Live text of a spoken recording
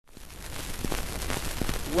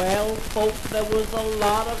Well, folks, there was a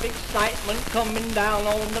lot of excitement coming down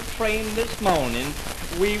on the train this morning.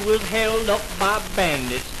 We was held up by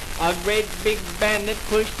bandits. A great big bandit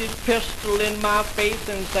pushed his pistol in my face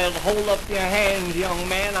and says, "Hold up your hands, young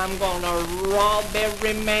man. I'm gonna rob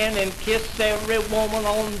every man and kiss every woman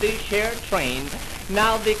on this here train."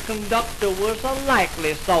 Now the conductor was a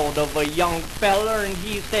likely sort of a young feller, and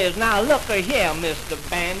he says, "Now look-a-here, Mr.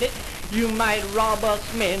 Bandit. You might rob us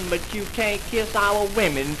men, but you can't kiss our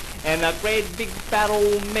women." And a great big fat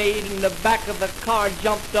old maid in the back of the car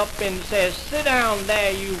jumped up and says, "Sit down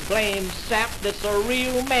there, you blame sap. That's a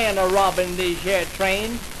real man a-robbing this here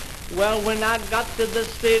train." Well, when I got to the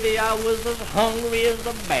city, I was as hungry as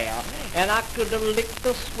a bear, and I could have licked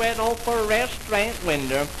the sweat off a restaurant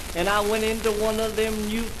window. And I went into one of them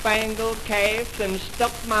newfangled cafes and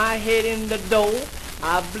stuck my head in the door.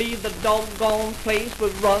 I believe the doggone place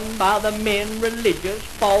was run by the men religious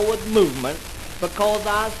forward movement, because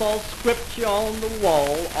I saw scripture on the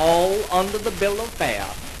wall all under the bill of fare.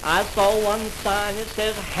 I saw one sign that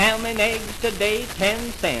says ham and eggs today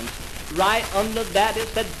 10 cents. Right under that it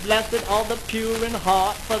said, "Blessed are the pure in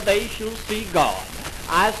heart, for they shall see God."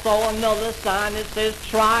 I saw another sign that says,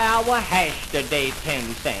 "Try our hash today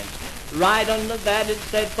 10 cents. Right under that it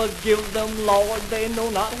said, "Forgive them, Lord, they know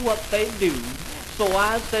not what they do." So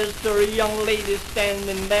I says to a young lady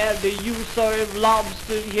standing there, "Do you serve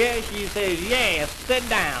lobsters here?" She says, "Yes, sit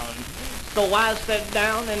down." So I sat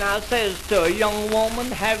down and I says to a young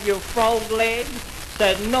woman, "Have you frog legs?"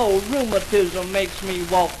 Said, "No, rheumatism makes me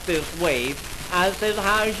walk this way." I says,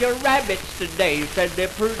 "How's your rabbits today?" Said, "They're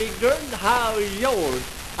pretty good. How's yours?"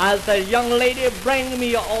 I said, "Young lady, bring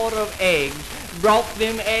me an order of eggs." Brought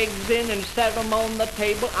them eggs in and set them on the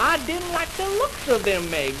table. I didn't like the looks of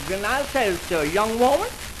them eggs, and I says to a young woman,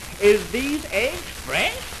 "Is these eggs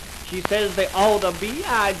fresh?" She says, "They ought to be.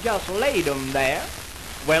 I just laid them there."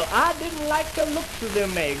 Well, I didn't like the looks of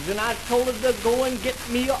them eggs, and I told her to go and get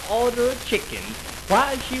me an order of chicken.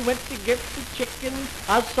 While she went to get the chicken,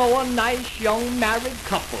 I saw a nice young married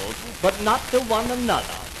couple, but not to one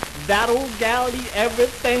another. That old gal eat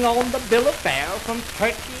everything on the bill of fare, from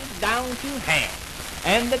turkey down to ham,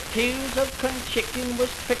 and the tears of chicken was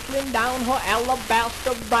trickling down her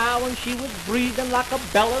alabaster brow, and she was breathing like a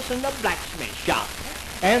bellows in the blacksmith shop.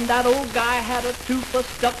 And that old guy had a tooth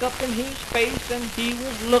stuck up in his face, and he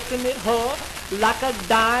was looking at her like a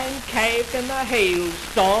dying calf in a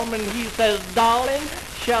hailstorm, and he says, "Darling,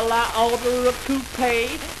 shall I order a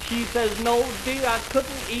coupe?" She says, "No, dear, I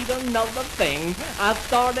couldn't eat another thing." I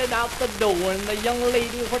started out the door, and the young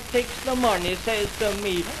lady what takes the money says to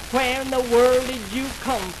me, "Where in the world did you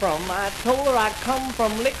come from?" I told her I come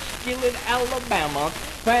from Lickskillet, Alabama,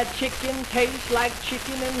 where chicken tastes like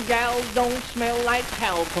chicken and gals don't smell like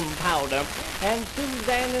talcum powder. And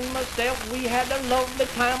Suzanne and myself, we had a lovely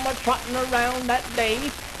time of trotting around that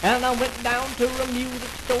day. And I went down to a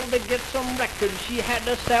music store to get some records. She had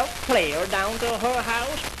a self-player down to her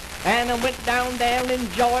house. And I went down there and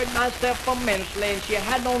enjoyed myself immensely. And she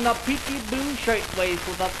had on a peaky blue shirtwaist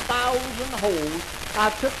with 1,000 holes. I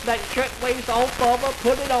took that shirtwaist off of her,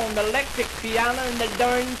 put it on the electric piano, and the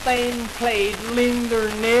darn thing played "Linger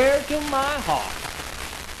Near to My Heart."